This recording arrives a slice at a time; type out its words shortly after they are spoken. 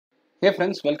Hey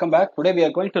friends, welcome back. Today we are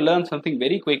going to learn something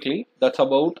very quickly that's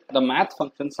about the math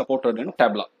functions supported in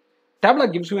Tableau. Tableau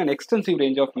gives you an extensive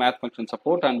range of math function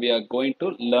support and we are going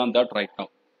to learn that right now.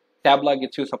 Tableau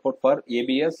gives you support for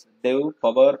ABS, div,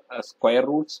 power, square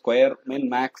root, square, min,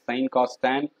 max, sin, cos,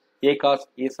 tan, ACOS,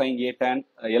 asine, atan,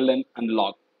 ln and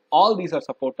log. All these are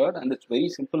supported and it's very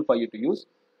simple for you to use.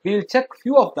 We will check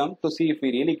few of them to see if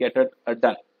we really get it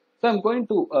done. So I'm going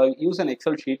to use an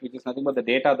Excel sheet which is nothing but the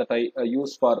data that I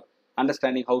use for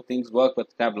understanding how things work with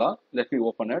Tableau. Let me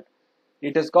open it.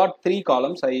 It has got three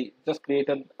columns. I just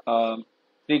created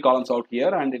three columns out here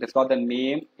and it has got the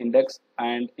name, index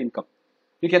and income.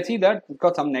 You can see that it's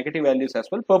got some negative values as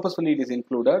well. Purposefully it is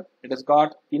included. It has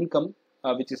got income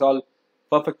which is all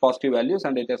perfect positive values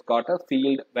and it has got a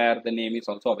field where the name is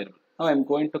also available. Now I'm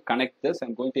going to connect this.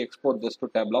 I'm going to export this to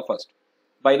Tableau first.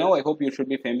 By now I hope you should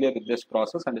be familiar with this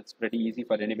process and it's pretty easy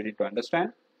for anybody to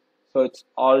understand. So it's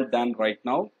all done right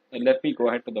now. Let me go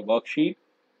ahead to the worksheet.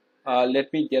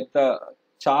 Let me get the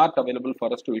chart available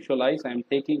for us to visualize. I'm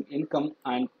taking income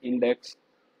and index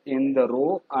in the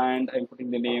row and I'm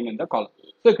putting the name in the column.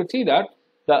 So you could see that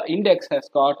the index has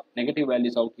got negative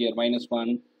values out here,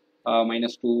 -1,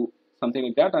 -2, something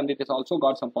like that, and it has also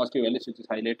got some positive values which is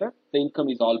highlighted. The income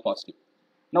is all positive.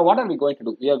 Now what are we going to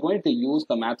do? We are going to use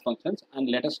the math functions and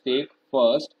let us take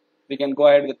first, we can go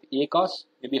ahead with ACOS.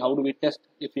 Maybe how do we test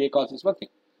if ACOS is working?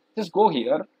 Just go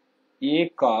here,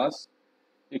 ACOS,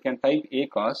 you can type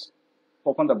ACOS,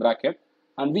 open the bracket,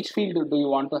 and which field do you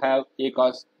want to have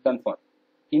ACOS done for?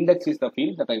 Index is the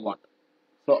field that I want.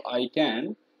 So I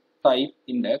can type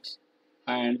index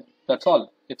and that's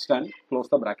all, it's done, close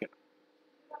the bracket.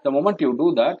 The moment you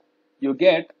do that, you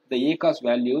get the ACOS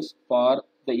values for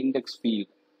the index field.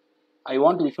 I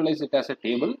want to visualize it as a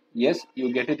table. Yes,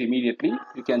 you get it immediately.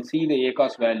 You can see the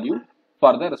ACOS value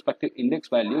for the respective index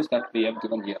values that we have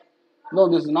given here. No,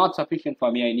 this is not sufficient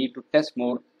for me. I need to test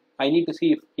more. I need to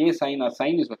see if asine or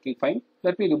sine is working fine.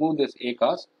 Let me remove this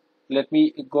ACOS. Let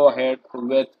me go ahead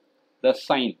with the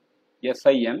sine,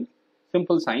 SIN,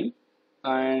 simple sine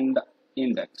and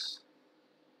index.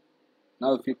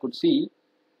 Now if you could see,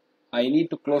 I need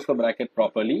to close the bracket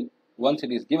properly. Once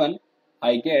it is given,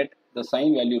 I get the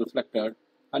sine value reflected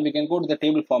and we can go to the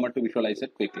table format to visualize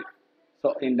it quickly.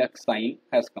 So index sine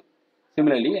has come.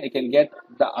 Similarly, I can get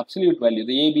the absolute value,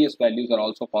 the ABS values are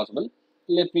also possible.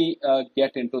 Let me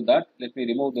get into that. Let me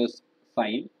remove this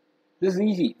sine. This is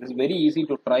easy. This is very easy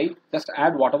to try. Just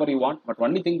add whatever you want. But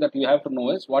only thing that you have to know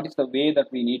is what is the way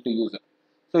that we need to use it.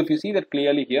 So if you see that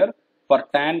clearly here, for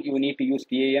tan you need to use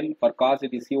TAN, for cos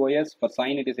it is COS, for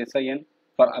sine it is SIN,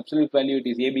 for absolute value it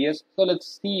is ABS. So let's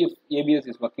see if ABS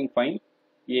is working fine.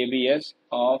 ABS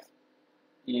of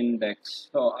index.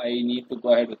 So I need to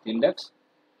go ahead with index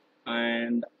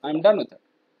and I'm done with it.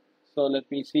 So let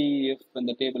me see if in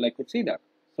the table I could see that.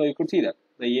 So you could see that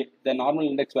the normal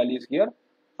index value is here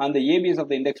and the ABS of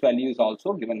the index value is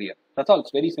also given here. That's all. It's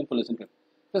very simple, isn't it?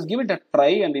 Just give it a try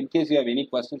and in case you have any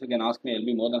questions you can ask me. I'll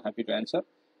be more than happy to answer.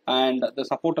 And the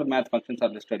supported math functions are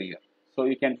listed here. So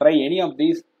you can try any of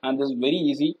these and this is very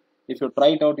easy. If you try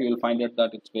it out, you will find out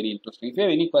that it's very interesting. If you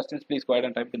have any questions, please go ahead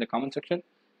and type it in the comment section.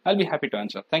 I'll be happy to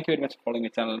answer. Thank you very much for following my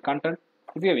channel and content.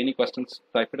 If you have any questions,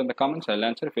 type it in the comments. I'll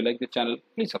answer. If you like the channel,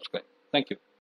 please subscribe. Thank you.